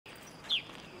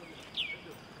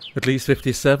At least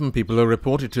 57 people are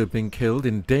reported to have been killed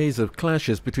in days of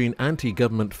clashes between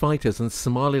anti-government fighters and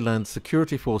Somaliland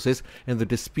security forces in the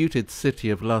disputed city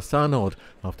of Laascaanood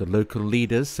after local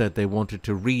leaders said they wanted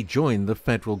to rejoin the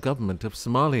federal government of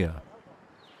Somalia.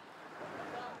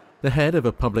 The head of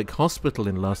a public hospital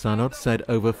in Laascaanood said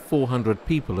over 400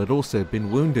 people had also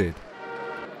been wounded.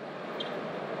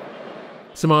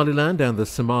 Somaliland and the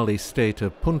Somali state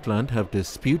of Puntland have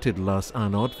disputed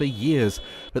Laascaanood for years,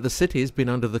 but the city has been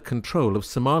under the control of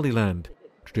Somaliland.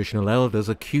 Traditional elders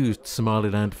accused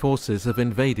Somaliland forces of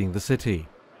invading the city.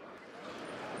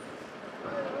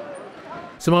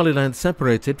 Somaliland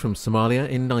separated from Somalia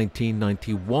in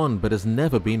 1991 but has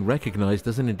never been recognized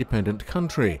as an independent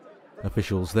country.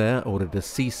 Officials there ordered a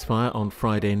ceasefire on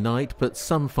Friday night, but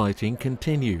some fighting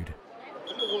continued.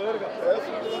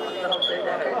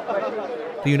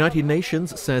 The United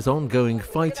Nations says ongoing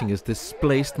fighting has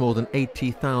displaced more than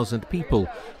 80,000 people,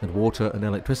 and water and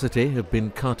electricity have been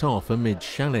cut off amid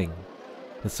shelling.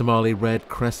 The Somali Red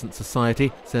Crescent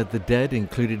Society said the dead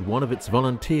included one of its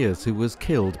volunteers who was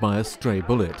killed by a stray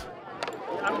bullet.